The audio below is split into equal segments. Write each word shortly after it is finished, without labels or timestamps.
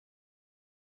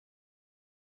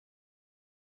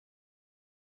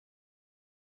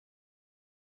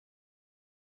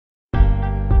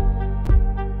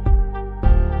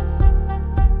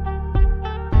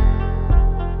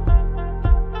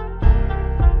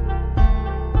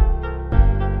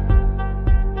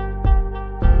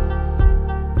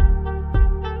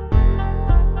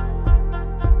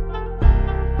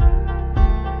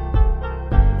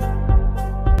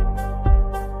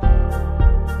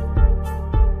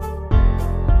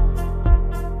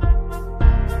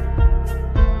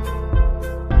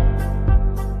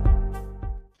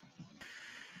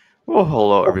Well,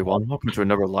 hello everyone. Welcome to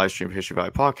another live stream of History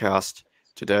Valley podcast.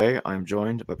 Today, I'm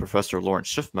joined by Professor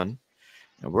Lawrence Schiffman,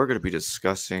 and we're going to be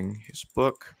discussing his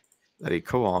book that he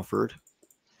co-authored.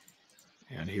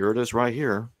 And here it is right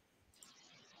here.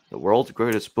 The World's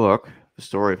Greatest Book, the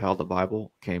story of how the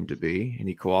Bible came to be. And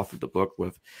he co-authored the book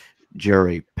with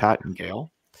Jerry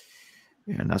Pattengale.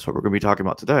 And that's what we're going to be talking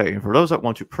about today. And for those that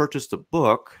want to purchase the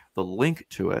book, the link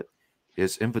to it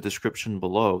is in the description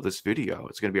below this video.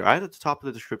 It's going to be right at the top of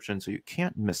the description, so you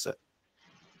can't miss it.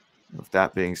 With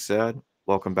that being said,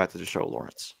 welcome back to the show,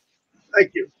 Lawrence.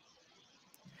 Thank you.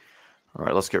 All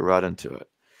right, let's get right into it.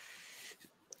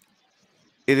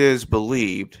 It is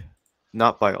believed,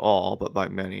 not by all, but by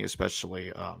many,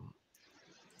 especially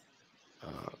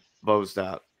those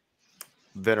that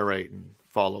venerate and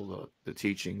follow the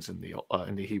teachings in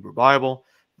the Hebrew Bible,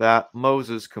 that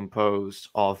Moses composed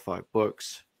all 5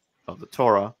 books of the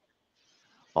Torah,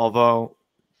 although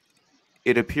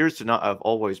it appears to not have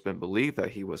always been believed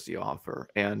that he was the author.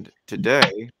 And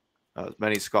today,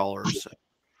 many scholars,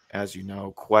 as you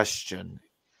know, question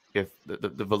if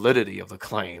the validity of the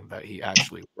claim that he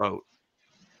actually wrote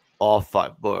all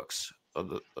 5 books of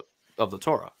the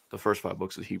Torah, the first 5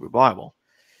 books of the Hebrew Bible.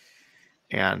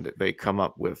 And they come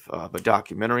up with the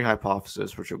documentary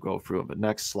hypothesis, which we'll go through in the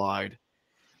next slide.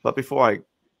 But before I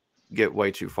get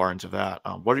way too far into that,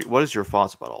 what is your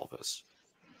thoughts about all of this?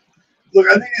 Look,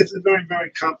 I think it's a very, very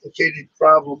complicated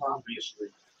problem, obviously.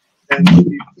 And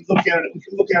we look at it, we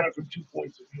can look at it from 2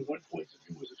 points of view. One point of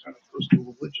view is a kind of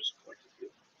personal religious point of view.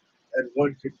 And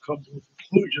one could come to the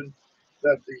conclusion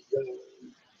that the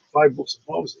 5 books of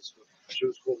Moses, which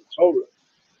is called the Torah,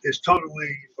 is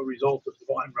totally a result of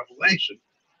divine revelation.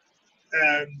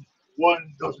 And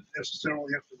one doesn't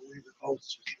necessarily have to believe that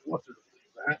Moses was the author to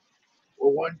believe that.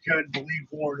 Or one can believe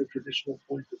more in a traditional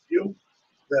point of view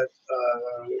that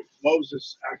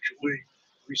Moses actually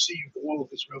received all of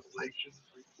this revelation,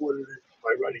 recorded it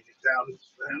by writing it down in this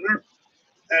manner.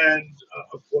 And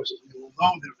of course, as we all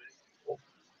know, there are many people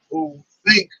who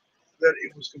think that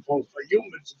it was composed by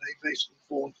humans, and they basically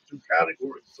fall into 2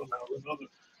 categories somehow or another.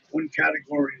 One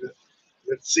category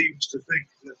that seems to think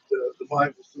that the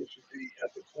Bible still should be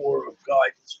at the core of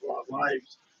guidance for our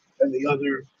lives, and the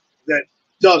other that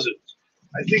doesn't.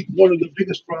 I think one of the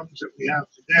biggest problems that we have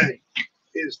today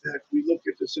is that we look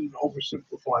at this in an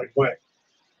oversimplified way.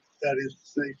 That is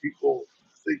to say, people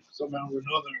think somehow or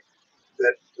another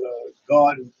that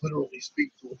God would literally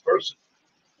speak to a person,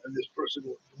 and this person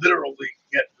would literally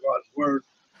get God's word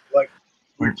like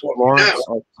we're talking Lawrence,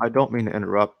 now. I don't mean to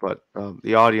interrupt, but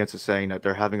the audience is saying that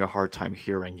they're having a hard time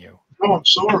hearing you. Oh, I'm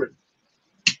sorry.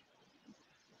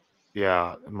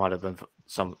 Yeah, it might have been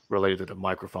some related to the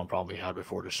microphone problem we had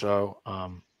before the show.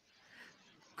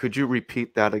 Could you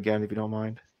repeat that again, if you don't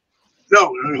mind?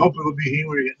 No, and I hope it will be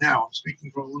hearing it now. I'm speaking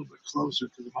from a little bit closer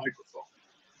to the microphone.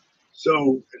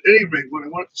 So, at any rate, what I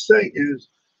want to say is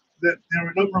that there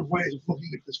are a number of ways of looking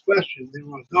at this question. There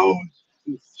are those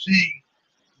who see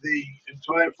the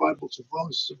entire 5 books of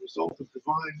Moses as a result of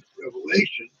divine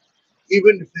revelation,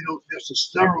 even if they don't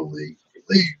necessarily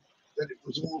believe that it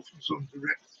was all through some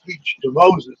direct speech to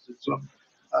Moses in some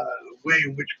way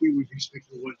in which we would be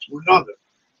speaking one to another.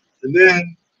 And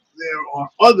then there are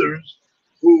others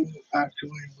who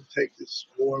actually would take this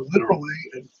more literally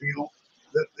and feel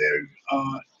that there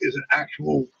is an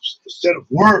actual set of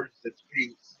words that's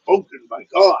being spoken by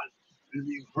God and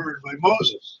being heard by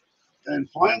Moses. And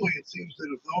finally, it seems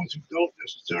that of those who don't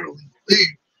necessarily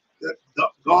believe that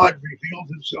God revealed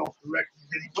himself directly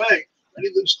in any way, many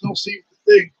of them still seem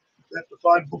to think that the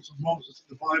 5 books of Moses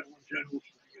and the Bible in general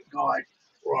should be a guide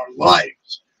for our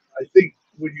lives. I think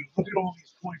when you look at all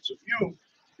these points of view,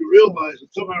 you realize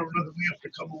that somehow or another we have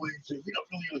to come away and say we don't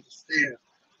really understand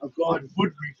how God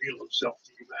would reveal himself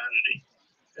to humanity.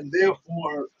 And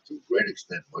therefore, to a great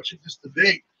extent, much of this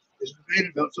debate is a debate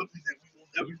about something that we will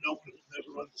never know and will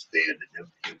never understand and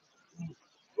never be able to prove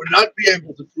or not be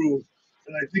able to prove.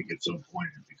 And I think at some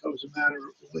point it becomes a matter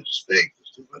of religious faith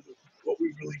as to whether what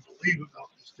we really believe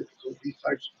about these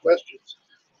types of questions.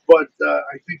 But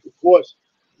I think, of course,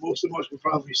 most of us would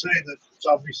probably say that it's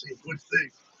obviously a good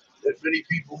thing that many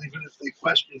people, even if they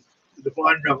question the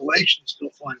divine revelation,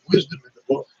 still find wisdom in the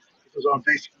book, because our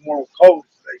basic moral code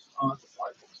is based on the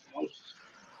 5 books of Moses.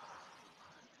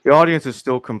 The audience is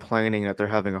still complaining that they're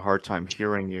having a hard time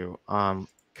hearing you.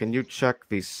 Can you check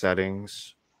these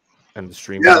settings and the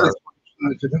stream? Yeah, that's what I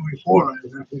was to do before. I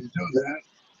was happy to do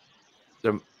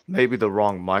that. Maybe the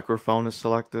wrong microphone is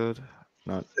selected.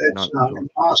 It's not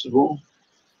impossible.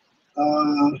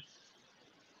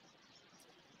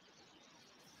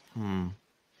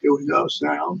 Here we go,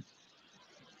 sound.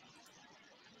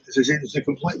 This is a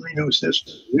completely new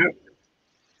system. Yeah.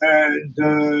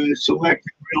 and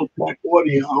selecting real tech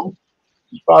audio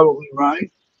is probably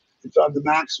right. It's on the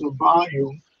maximum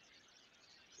volume.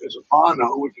 There's a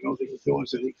mono, which I don't think is doing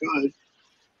us any good.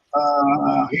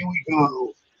 Here we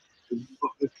go.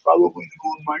 It's probably the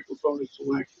wrong microphone is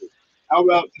selected. How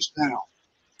about this now?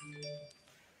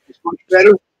 It's much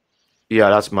better. Yeah,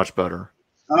 that's much better.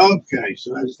 Okay,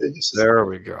 so as I said, this is There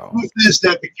we go. truth is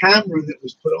that the camera that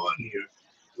was put on here,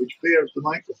 which bears the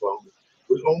microphone,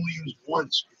 was only used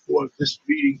once before this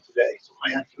meeting today. So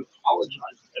I have to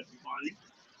apologize to everybody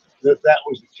that that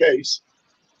was the case.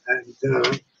 And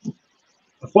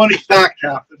a funny fact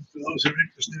happened for those who are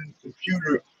interested in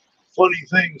computer. Funny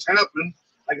things happen.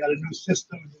 I got a new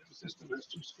system, and the new system has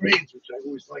two screens, which I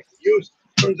always like to use.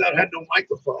 Turns out it had no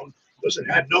microphone because it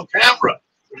had no camera.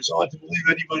 But it's hard to believe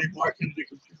anybody marketed a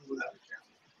computer without a camera.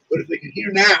 But if they can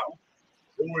hear now,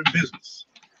 then we're in business.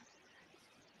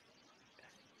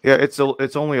 Yeah, it's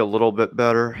only a little bit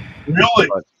better. Really?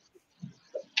 But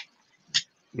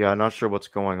yeah, I'm not sure what's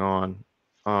going on.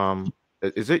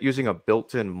 Is it using a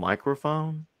built-in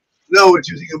microphone? No, it's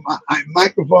using a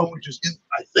microphone, which is in,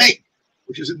 I think,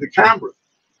 which is in the camera.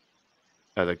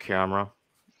 The camera.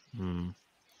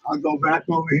 I'll go back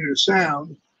over here to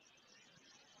sound.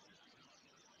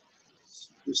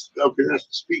 Okay, that's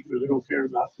the speakers. I don't care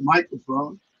about the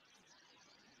microphone.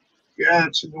 Yeah,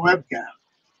 it's in the webcam.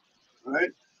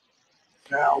 Right?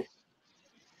 Now,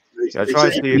 Yeah, try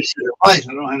to see if, device.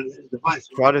 I don't know how to device.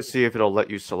 try to see if it'll let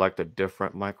you select a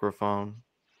different microphone.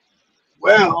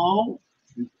 Well,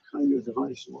 what kind of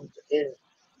device you want to add?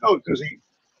 No, because he's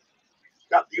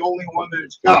got the only one that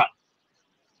it's got.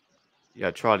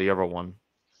 Yeah, try the other one.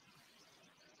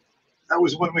 That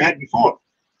was the one we had before.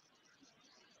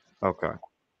 Okay.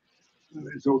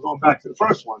 So we're going back to the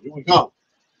first one. Here we go.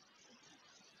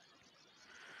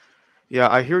 Yeah,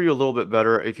 I hear you a little bit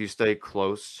better if you stay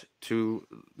close to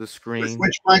the screen.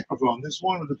 Which microphone? This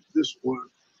one or this one?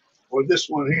 Or this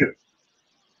one here?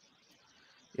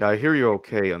 Yeah, I hear you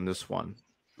okay on this one.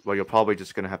 Well, you're probably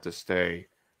just going to have to stay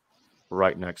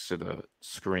right next to the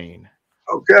screen.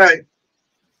 Okay.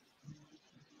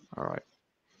 All right.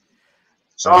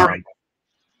 Sorry.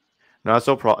 No, it's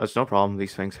no problem.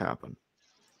 These things happen.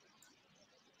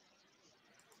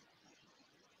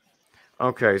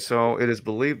 Okay, so it is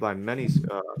believed by many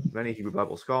Hebrew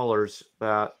Bible scholars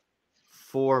that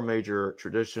four major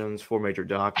traditions, four major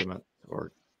documents,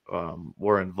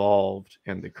 were involved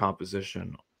in the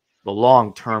composition, the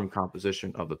long-term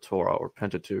composition of the Torah or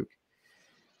Pentateuch,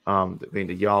 being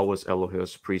the Yahweh's,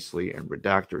 Elohim's, priestly, and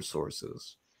redactor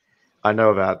sources. I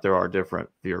know that there are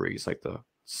different theories, like the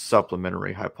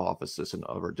supplementary hypothesis and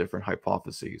other different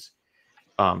hypotheses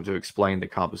to explain the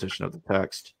composition of the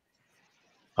text.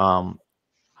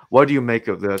 What do you make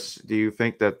of this? Do you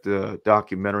think that the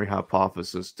documentary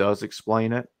hypothesis does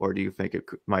explain it, or do you think it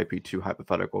might be too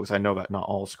hypothetical? Because I know that not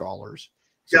all scholars.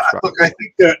 Yeah, look, I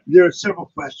think that there are several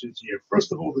questions here.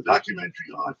 First of all, the documentary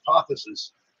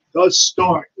hypothesis does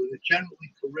start with a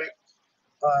generally correct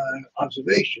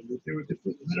observation that there are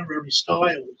different literary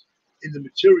styles in the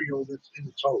material that's in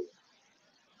the Torah.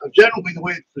 Now, generally, the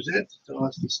way it's presented to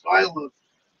us, the style of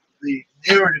the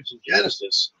narratives in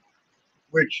Genesis,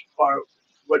 which are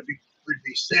what would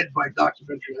be said by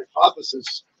documentary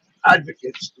hypothesis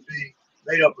advocates to be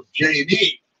made up of J and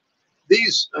E.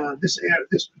 This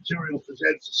material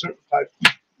presents a certain type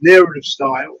of narrative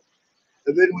style,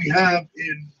 and then we have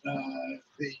in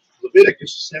the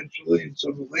Leviticus, essentially, and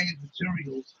some related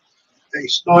materials, a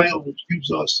style which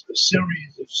gives us a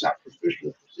series of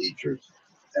sacrificial procedures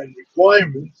and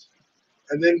requirements,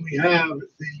 and then we have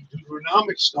the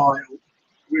Deuteronomic style,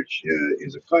 which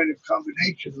is a kind of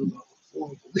combination of a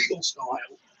form of legal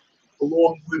style,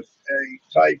 along with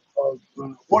a type of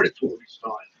auditory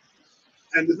style.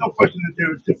 And there's no question that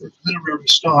there are different literary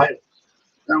styles.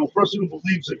 Now, a person who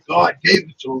believes that God gave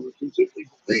the Torah can simply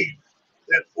believe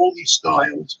that all these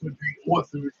styles could be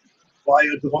authored by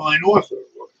a divine author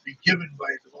or could be given by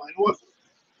a divine author.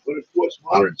 But of course,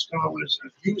 modern scholars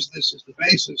have used this as the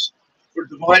basis for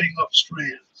dividing up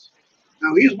strands.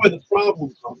 Now, here's where the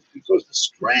problem comes, because the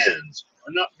strands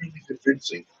are not really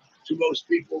convincing to most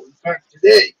people. In fact,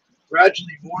 today,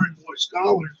 gradually more and more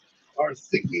scholars are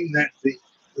thinking that the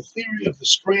theory of the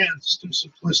strands is too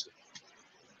simplistic.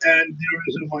 And there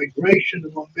is a migration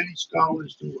among many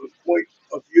scholars to a point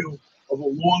of view of a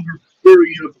longer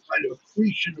period of a kind of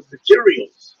accretion of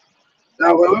materials.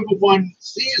 Now, however one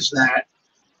sees that,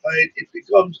 it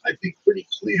becomes, I think, pretty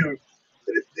clear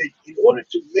that in order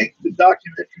to make the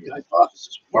documentary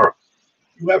hypothesis work,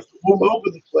 you have to all over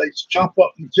the place chop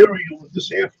up material, and this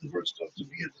half of the verse comes from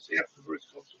here, this half of the verse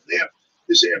comes from there,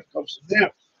 this half comes from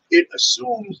there. it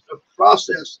assumes a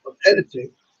process of editing,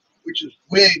 which is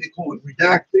way, they call it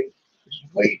redacting, which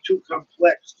is way too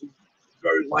complex to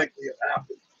very likely have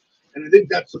happened. And I think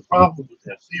that's the problem with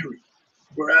that theory.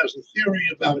 Whereas the theory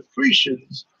about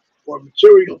accretions or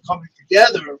material coming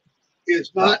together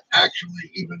is not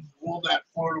actually even all that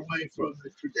far away from the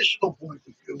traditional point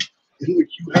of view, in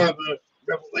which you have a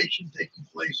revelation taking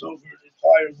place over an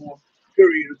entire long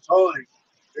period of time,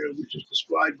 which is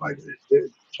described by the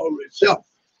Torah itself.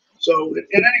 So, at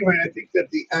any rate, I think that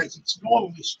as it's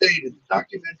normally stated, the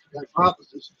documentary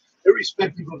hypothesis,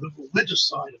 irrespective of the religious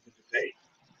side of the debate,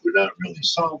 would not really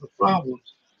solve the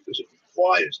problems because it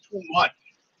requires too much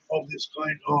of this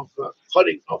kind of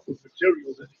cutting up of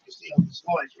materials that you can see on the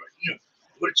slides right here,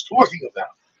 what it's talking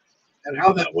about and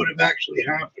how that would have actually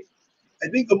happened. I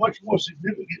think a much more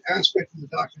significant aspect of the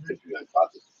documentary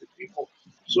hypothesis that people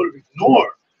sort of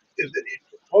ignore is that it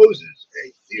proposes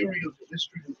a theory of the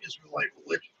history of Israelite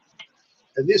religion.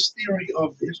 And this theory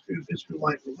of the history of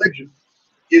Israelite religion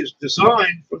is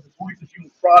designed from the point of view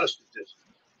of Protestantism,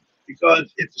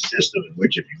 because it's a system in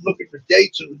which, if you look at the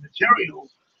dates of the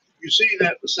materials, you see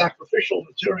that the sacrificial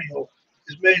material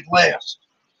is made last.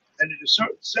 And in a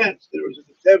certain sense, there is an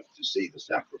attempt to see the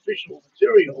sacrificial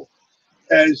material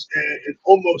as an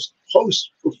almost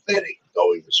post-prophetic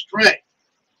going astray,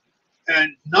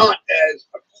 and not as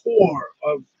a core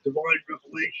of divine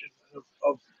revelation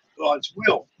of God's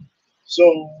will. So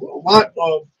a lot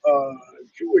of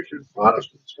Jewish and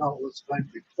Protestant scholars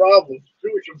have big problems.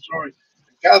 And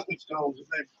Catholic scholars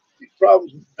have had big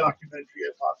problems with the documentary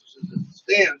hypothesis as it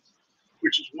stands,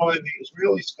 which is why the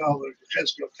Israeli scholar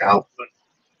Yechezkel Kaufman,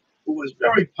 who was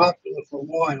very popular for a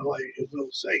while, I will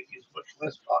say he's much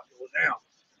less popular now,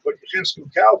 but Yechezkel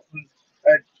Kaufman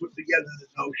had put together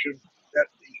the notion that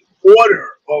the order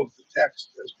of the text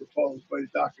as proposed by the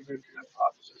documentary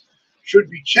hypothesis should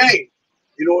be changed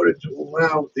in order to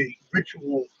allow the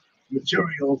ritual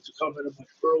material to come at a much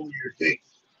earlier date,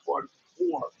 part of the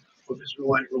core of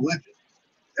Israelite religion.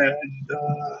 And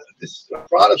this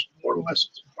Protestant, more or less,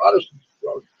 it's a Protestant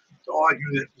approach to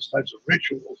argue that these types of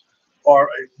rituals are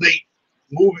a late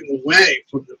moving away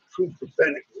from the true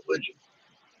prophetic religion.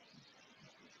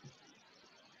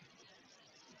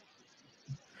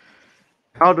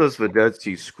 How does the Dead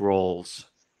Sea Scrolls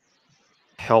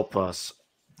help us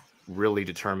really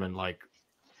determine, like,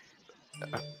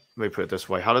 let me put it this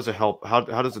way: how does it help? How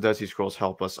does the Dead Sea Scrolls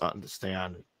help us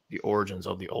understand the origins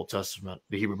of the Old Testament,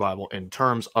 the Hebrew Bible, in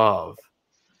terms of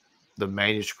the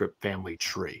manuscript family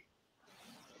tree?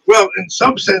 Well, in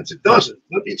some sense, it doesn't.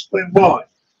 Let me explain why.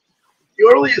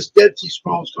 The earliest Dead Sea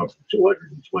Scrolls come from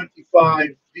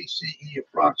 225 BCE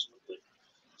approximately.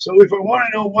 So if I want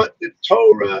to know what the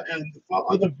Torah and the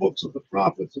other books of the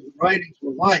prophets and the writings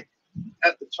were like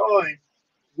at the time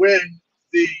when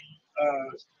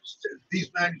these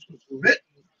manuscripts were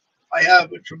written, I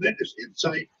have a tremendous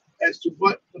insight as to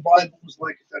what the Bible was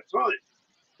like at that time.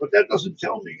 But that doesn't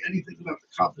tell me anything about the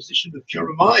composition of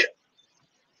Jeremiah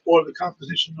or the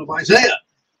composition of Isaiah.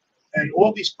 And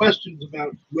all these questions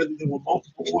about whether there were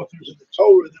multiple authors in the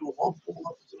Torah, there were multiple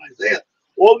authors in Isaiah,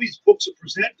 all these books are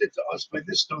presented to us by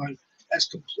this time as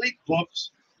complete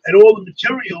books, and all the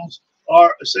materials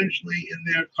are essentially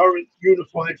in their current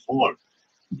unified form.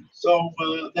 So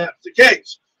that's the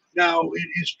case. Now, it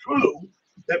is true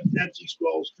that the Dead Sea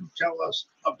Scrolls do tell us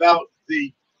about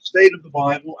the state of the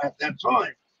Bible at that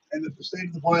time, and that the state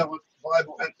of the Bible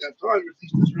at that time, at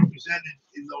least as represented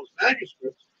in those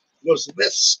manuscripts, was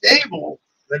less stable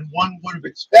than one would have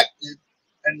expected,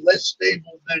 and less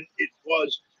stable than it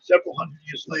was several hundred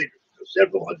years later. Because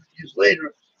several hundred years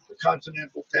later, the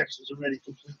continental text is already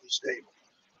completely stable.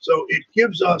 So it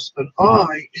gives us an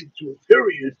eye into a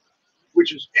period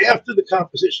which is after the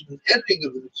composition and editing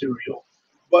of the material,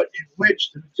 but in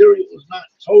which the material is not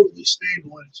totally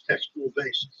stable in its textual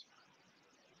basis.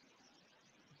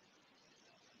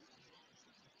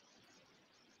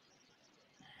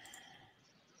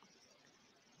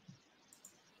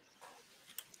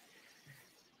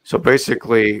 So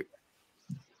basically,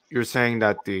 you're saying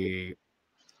that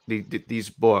these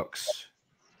books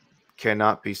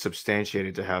cannot be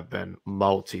substantiated to have been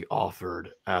multi-authored,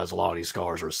 as a lot of these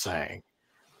scholars are saying,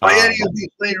 by any of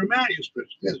these later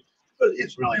manuscripts. Because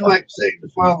it's really like saying the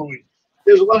following.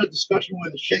 There's a lot of discussion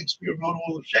whether Shakespeare wrote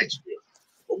all of Shakespeare.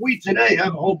 But we today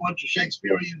have a whole bunch of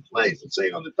Shakespearean plays that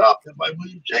say on the top they're by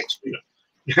William Shakespeare.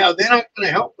 Now, they're not going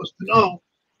to help us to know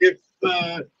if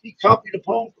he copied a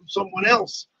poem from someone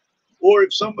else, or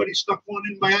if somebody stuck one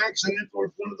in by accident, or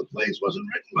if one of the plays wasn't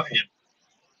written by him.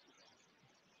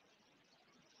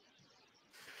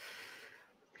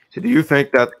 So do you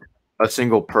think that a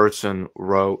single person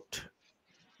wrote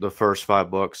the first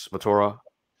 5 books of the Torah,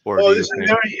 or do Oh, you this is think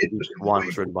very each interesting the one way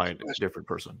was you written put by this a question. different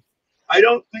person? I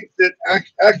don't think that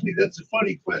actually that's a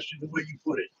funny question the way you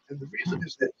put it, and the reason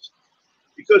is this: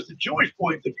 because the Jewish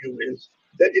point of view is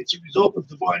that it's a result of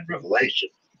divine revelation.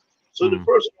 So the Mm.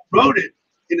 person who wrote it,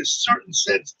 in a certain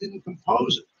sense, didn't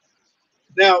compose it.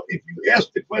 Now, if you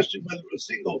ask the question whether a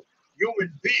single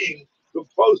human being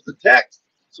composed the text,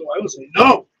 so I would say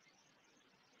no.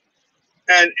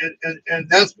 And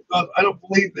that's because I don't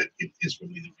believe that it is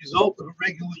really the result of a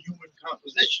regular human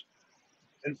composition.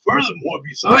 And furthermore,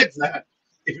 besides that,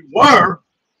 if it were,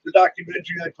 the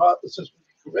documentary hypothesis would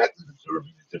be correct in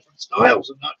observing the different styles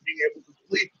and not being able to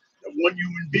believe that one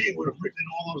human being would have written in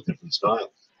all those different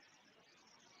styles.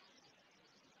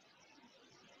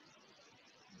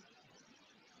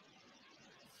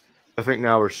 I think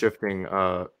now we're shifting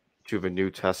to the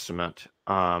New Testament,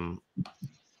 and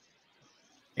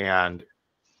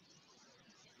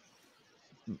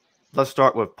let's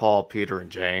start with Paul, Peter,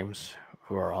 and James,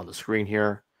 who are on the screen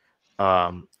here.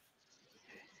 Um,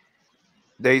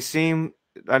 they seem,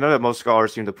 I know that most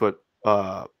scholars seem to put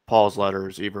Paul's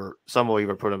letters, some will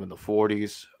either put them in the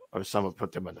 40s or some will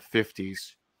put them in the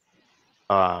 50s.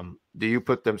 Do you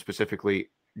put them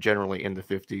specifically, generally in the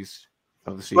 50s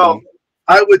of the Well, CE?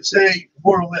 I would say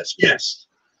more or less yes,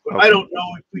 but I Okay. don't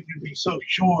know if we can be so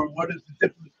sure. What is the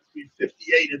difference between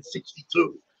 58 and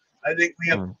 62? I think we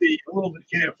have to Mm. be a little bit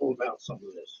careful about some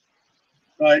of this,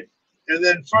 right? And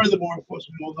then furthermore, of course,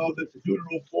 we all know that the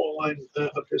Deutero-Pauline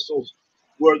epistles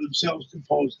were themselves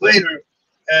composed later,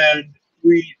 and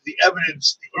the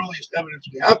evidence, the earliest evidence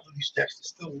we have for these texts is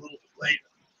still a little bit later.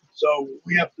 So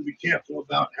we have to be careful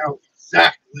about how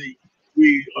exactly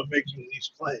we are making these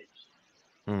claims.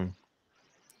 Mm.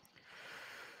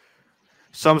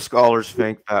 Some scholars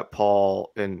think that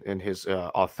Paul, in his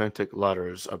authentic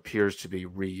letters, appears to be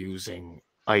reusing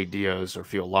ideas or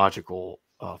theological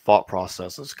thought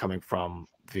processes coming from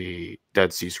the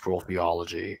Dead Sea Scroll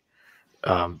theology.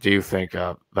 Do you think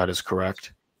that is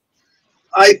correct?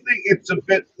 I think it's a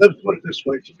bit, let's put it this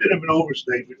way, it's a bit of an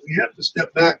overstatement. We have to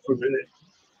step back for a minute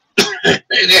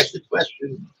and ask the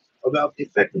question about the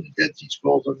effect of the Dead Sea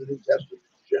Scrolls on the New Testament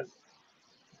in general.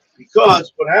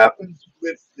 Because what happens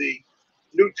with the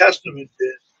New Testament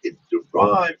is it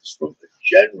derives from a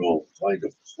general kind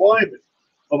of climate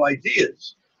of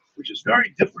ideas, which is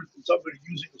very different from somebody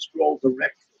using the scroll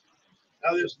directly.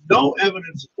 Now, there's no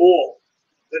evidence at all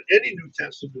that any New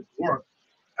Testament work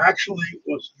actually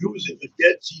was using the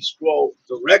Dead Sea Scroll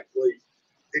directly,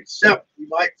 except we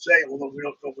might say, although we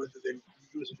don't know whether they were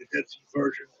using the Dead Sea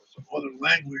version or some other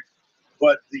language,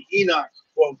 but the Enoch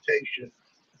quotation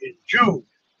in Jude,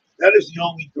 that is the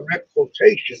only direct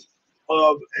quotation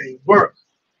of a work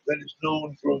that is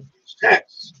known from these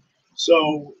texts.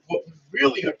 So what we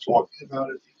really are talking about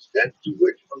is the extent to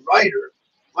which a writer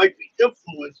might be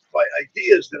influenced by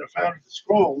ideas that are found in the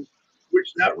scrolls,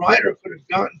 which that writer could have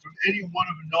gotten from any one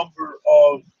of a number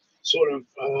of sort of,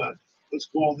 let's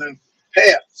call them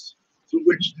paths through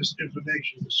which this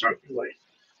information is circulating.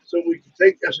 So we can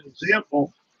take as an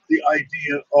example the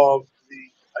idea of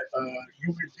the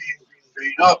human being being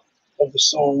made up of the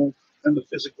soul and the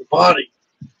physical body,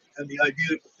 and the idea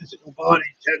that the physical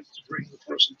body tends to bring the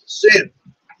person to sin,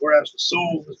 whereas the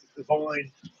soul is the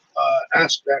divine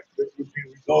aspect that would be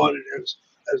regarded as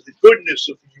the goodness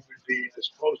of the human being,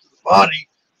 as opposed to the body,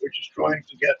 which is trying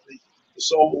to get the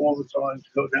soul all the time to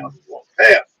go down the wrong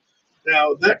path.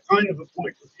 Now, that kind of a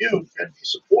point of view can be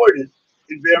supported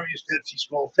in various Dead Sea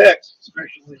Scroll texts,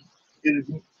 especially in a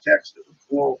group of texts that we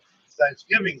call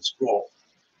Thanksgiving Scroll.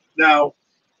 Now,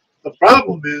 the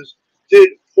problem is, did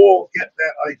Paul get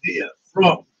that idea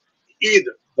from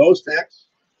either those texts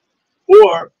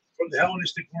or from the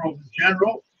Hellenistic world in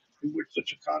general, in which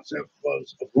such a concept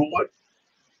was abroad,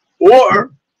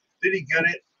 or did he get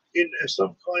it in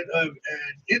some kind of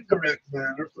an indirect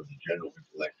manner from the general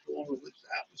intellectual and religious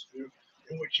atmosphere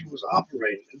in which he was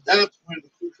operating? And that's where the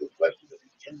crucial question that we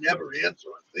can never answer,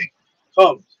 I think,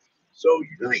 comes. So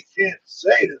you really can't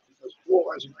say that because Paul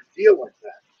has an idea like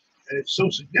that, and it's so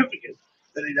significant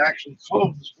that it actually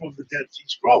comes from the Dead Sea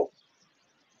Scrolls.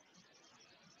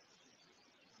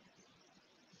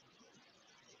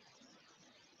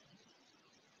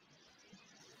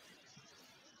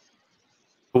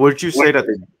 But would you say that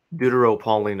the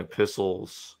Deutero-Pauline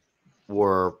epistles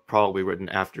were probably written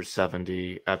after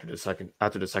 70, after the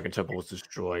second temple was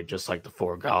destroyed, just like the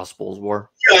 4 Gospels were?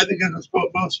 Yeah, I think that's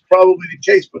most probably the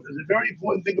case, but there's a very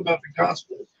important thing about the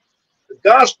Gospels. The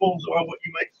Gospels are what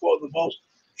you might call the most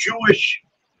Jewish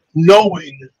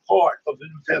knowing part of the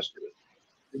New Testament.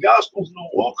 The Gospels know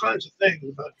all kinds of things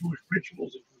about Jewish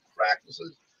rituals and Jewish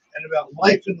practices and about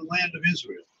life in the land of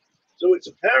Israel. So it's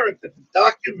apparent that the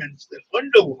documents that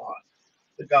underlie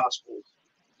the Gospels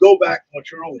go back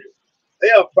much earlier.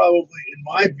 They are probably, in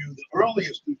my view, the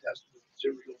earliest New Testament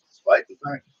material, despite the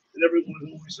fact that everyone is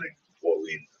always saying the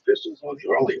Pauline epistles are the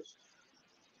earliest.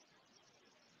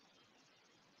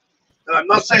 And I'm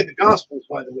not saying the Gospels,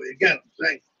 by the way. Again, I'm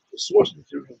saying the source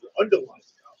material that underlies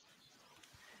the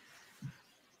Gospels.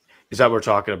 Is that what we're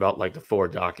talking about, like the four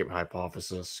document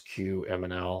hypothesis, Q, M,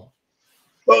 and L?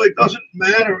 Well, it doesn't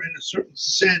matter in a certain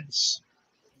sense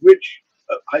which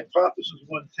hypothesis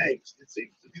one takes. It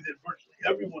seems to be that virtually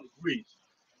everyone agrees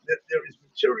that there is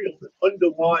material that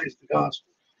underlies the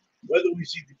Gospel, whether we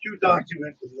see the Q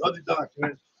document or the other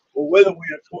document, or whether we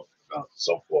are talking about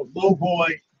so-called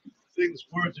logoi, things,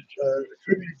 words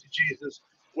attributed to Jesus,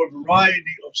 or a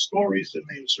variety of stories that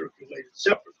may have circulated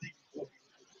separately before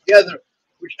being put together.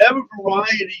 Whichever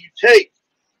variety you take,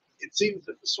 it seems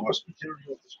that the source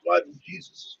material describing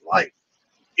Jesus' life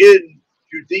in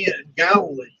Judea and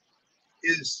Galilee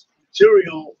is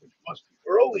material which must be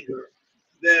earlier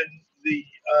than the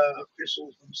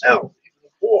epistles themselves, even the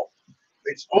Paul.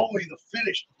 It's only the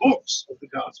finished books of the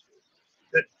Gospel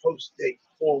that post-date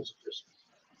Paul's epistles.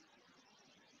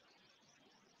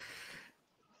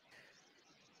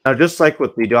 Now, just like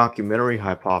with the documentary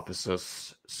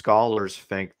hypothesis, scholars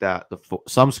think that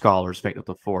some scholars think that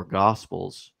the four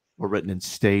Gospels were written in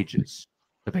stages,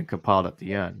 have been compiled at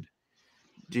the end.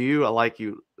 Do you like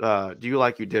you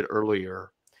did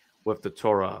earlier with the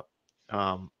Torah?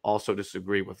 Also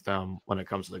disagree with them when it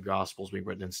comes to the Gospels being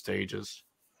written in stages?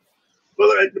 Well,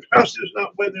 the question is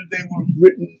not whether they were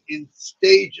written in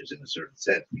stages in a certain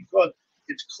sense, because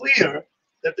it's clear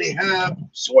that they have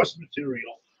source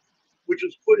material which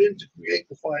was put in to create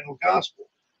the final gospel.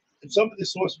 And some of the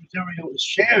source material is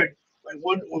shared by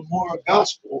one or more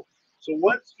gospel. So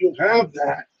once you have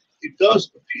that, it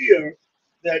does appear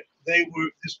that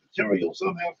this material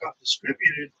somehow got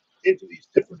distributed into these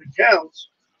different accounts,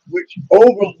 which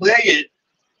overlay it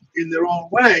in their own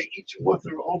way, each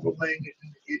author overlaying it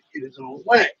in his own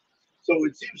way. So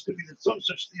it seems to me that some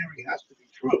such theory has to be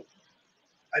true.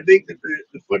 I think that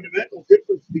the fundamental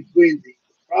difference between the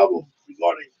problem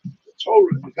regarding the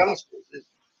Torah and the Gospels is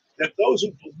that those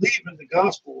who believe in the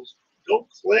Gospels don't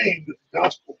claim that the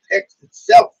Gospel text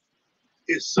itself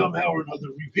is somehow or another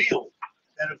revealed.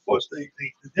 And of course, the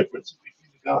differences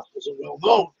between the Gospels are well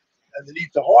known, and the need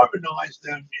to harmonize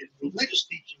them in religious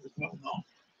teaching is well known.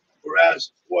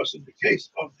 Whereas, of course, in the case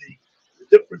of the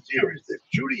different theories, that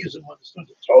Judaism understood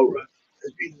the Torah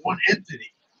as being one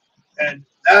entity. And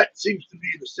that seems to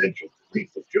be an essential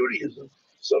belief of Judaism,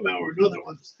 somehow or another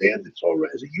understand the Torah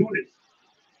as a unity.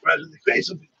 Whereas in the case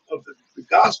of the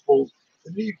Gospels,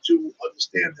 the need to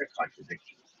understand their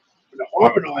contradictions and to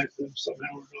harmonize them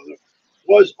somehow or another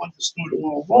was understood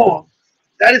all along.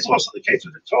 That is also the case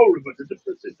with the Torah, but the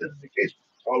difference is that in the case of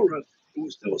the Torah, it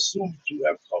was still assumed to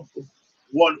have come from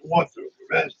one author,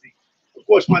 whereas of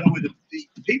course, by the way,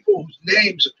 the people whose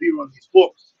names appear on these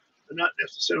books are not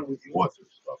necessarily the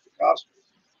authors of the Gospels,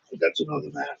 but that's another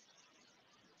matter.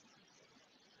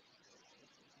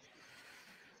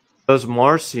 Does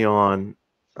Marcion,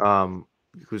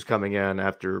 who's coming in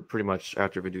pretty much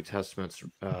after the New Testament's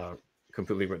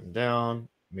completely written down,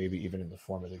 maybe even in the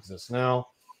form it exists now,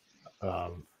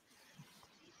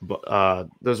 but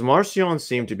does Marcion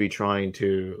seem to be trying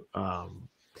to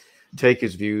take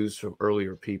his views from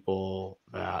earlier people,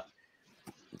 that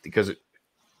because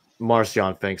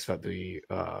Marcion thinks that the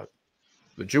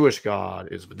Jewish God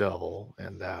is the devil,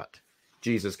 and that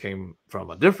Jesus came from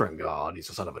a different God, he's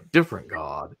the son of a different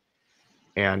God,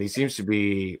 and he seems to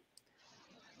be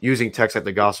using texts like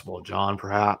the Gospel of John,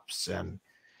 perhaps, and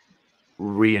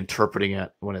reinterpreting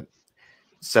it when it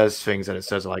says things that it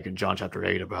says, like in John chapter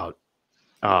 8 about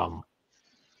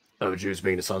Jews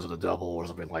being the sons of the devil, or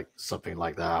something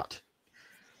like that.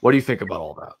 What do you think about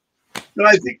all that? But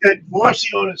I think that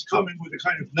Marcion is coming with a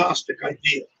kind of Gnostic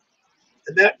idea.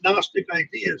 And that Gnostic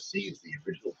idea sees the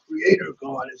original creator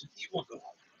God as an evil God.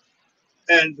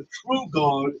 And the true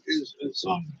God is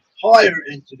some higher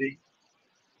entity.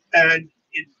 And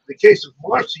in the case of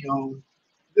Marcion,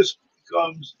 this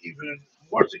becomes even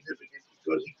more significant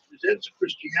because he presents a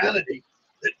Christianity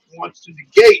that wants to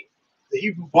negate the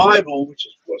Hebrew Bible, which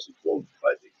is, of course, quoted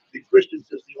by the Christians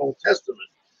as the Old Testament.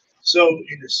 So,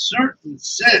 in a certain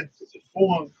sense, it's a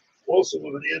form also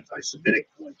of an anti-Semitic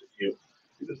point of view,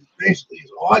 because it basically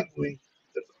is arguing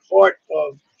that the part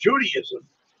of Judaism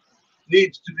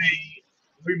needs to be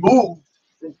removed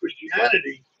from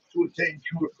Christianity to attain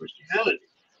pure Christianity.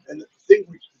 And the thing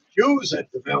which the Jews have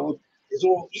developed is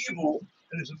all evil,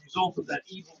 and as a result of that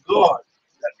evil God,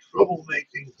 that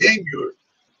troublemaking demiurge,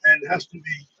 and has to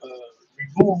be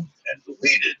removed and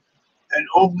deleted, and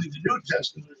only the New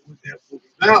Testament would therefore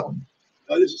be valid.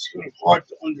 Now, this is kind of hard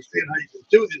to understand how you can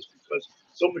do this because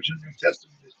so much of the New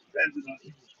Testament is dependent on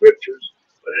Hebrew scriptures.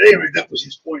 But at any rate, that was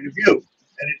his point of view.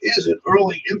 And it is an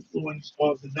early influence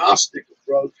of the Gnostic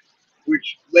approach,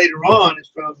 which later on is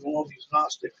found in all these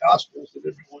Gnostic Gospels that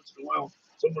every once in a while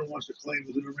someone wants to claim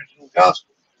was an original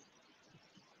Gospel.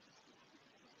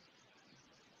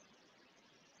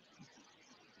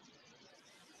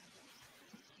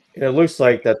 It looks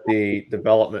like that the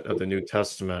development of the New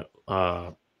Testament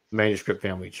manuscript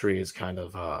family tree is kind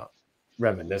of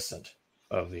reminiscent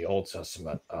of the Old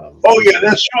Testament. Oh, yeah,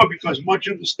 that's true, because much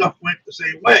of the stuff went the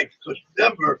same way. Because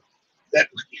remember that,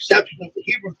 with the exception of the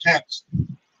Hebrew text,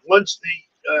 once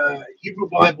the Hebrew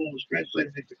Bible was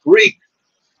translated into Greek,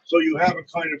 so you have a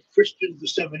kind of Christian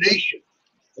dissemination.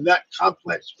 And that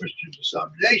complex Christian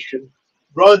dissemination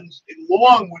runs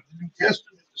along with the New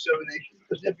Testament dissemination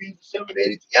because they're being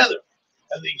disseminated together.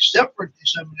 And the separate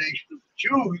dissemination of the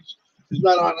Jews is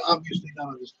not on, obviously not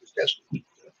on this Testament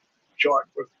chart,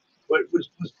 but it was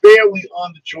barely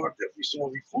on the chart that we saw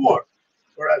before.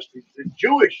 Whereas the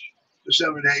Jewish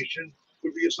dissemination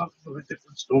would be something of a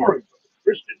different story. But the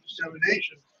Christian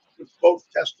dissemination with both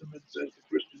testaments as the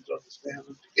Christians understand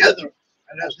them together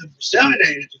and as them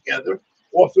disseminated together,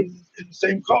 often in the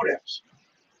same codex.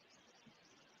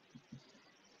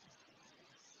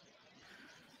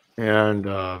 And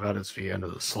that is the end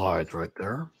of the slides right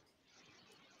there.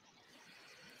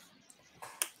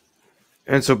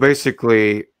 And so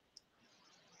basically,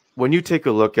 when you take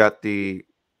a look at the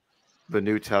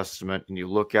New Testament and you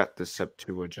look at the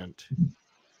Septuagint,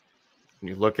 and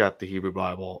you look at the Hebrew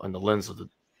Bible and the lens of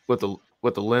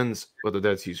the lens of the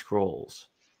Dead Sea Scrolls,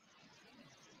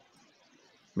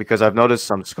 because I've noticed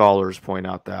some scholars point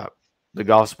out that the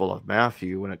Gospel of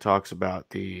Matthew, when it talks about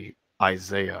the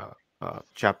Isaiah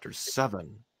chapter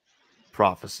 7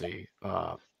 prophecy,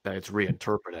 that it's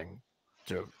reinterpreting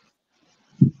to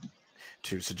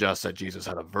suggest that Jesus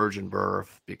had a virgin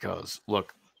birth, because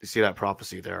look, you see that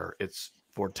prophecy there, it's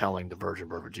foretelling the virgin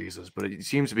birth of Jesus, but it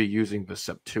seems to be using the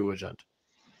Septuagint's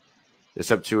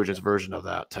version of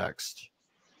that text,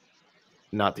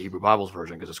 not the Hebrew Bible's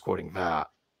version, because it's quoting that,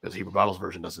 because the Hebrew Bible's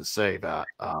version doesn't say that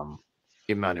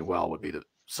Emmanuel would be the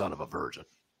son of a virgin.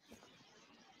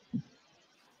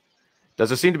 Does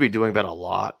it seem to be doing that a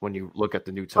lot when you look at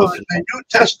the New Testament? Well, the New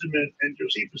Testament, and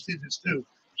Josephus did this too,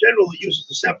 generally uses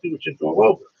the Septuagint all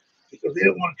over because they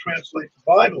don't want to translate the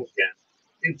Bible again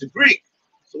into Greek.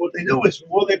 So what they do is,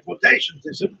 from all their quotations,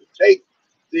 they simply take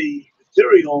the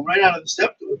material right out of the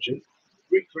Septuagint, the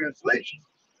Greek translation,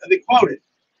 and they quote it.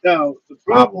 Now, the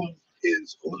problem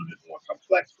is a little bit more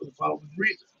complex for the following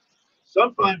reason.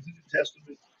 Sometimes the New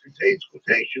Testament contains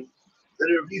quotations that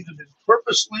have either been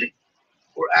purposely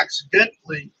or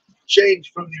accidentally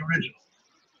changed from the original.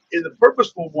 In the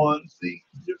purposeful ones, the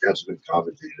New Testament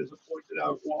commentators have pointed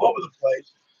out all over the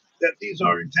place that these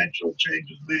are intentional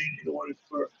changes made in order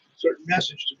for a certain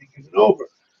message to be given over.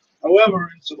 However,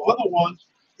 in some other ones,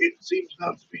 it seems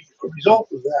not to be a result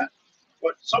of that.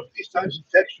 But some of these types of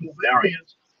textual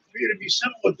variants appear to be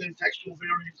similar to textual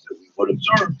variants that we would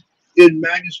observe in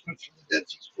manuscripts from the Dead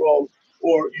Sea Scrolls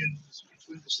or in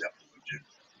between the Septuagint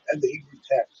and the Hebrew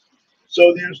text.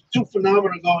 So there's two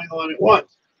phenomena going on at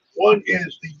once. One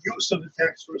is the use of the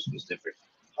text for a specific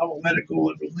homiletical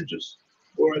and religious,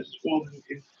 or as it's called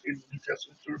in New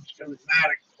Testament terms,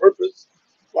 charismatic purpose,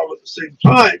 while at the same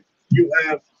time you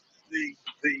have the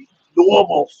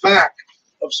normal fact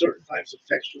of certain types of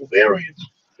textual variants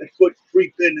that could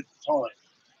creep in at the time.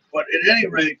 But at any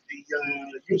rate, the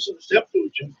use of the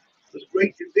Septuagint was a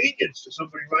great convenience to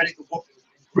somebody writing a book in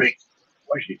Greek.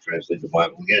 Why should he translate the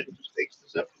Bible again? He just takes the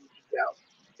Septuagint out,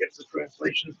 gets the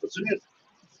translation, and puts it in.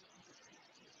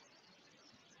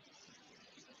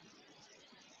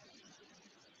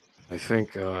 I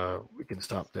think we can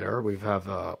stop there. We've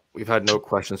had no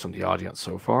questions from the audience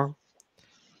so far.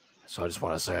 So I just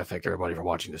want to say I thank everybody for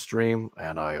watching the stream,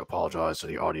 and I apologize for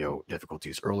the audio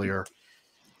difficulties earlier.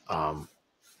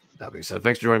 That being said,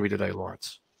 thanks for joining me today,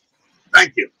 Lawrence.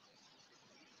 Thank you.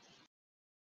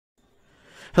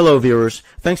 Hello, viewers.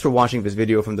 Thanks for watching this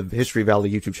video from the History Valley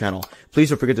YouTube channel. Please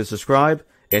don't forget to subscribe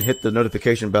and hit the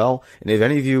notification bell. And if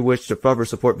any of you wish to further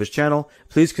support this channel,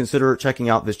 please consider checking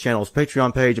out this channel's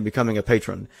Patreon page and becoming a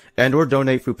patron, and or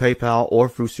donate through PayPal or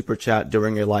through Super Chat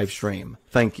during a live stream.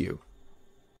 Thank you.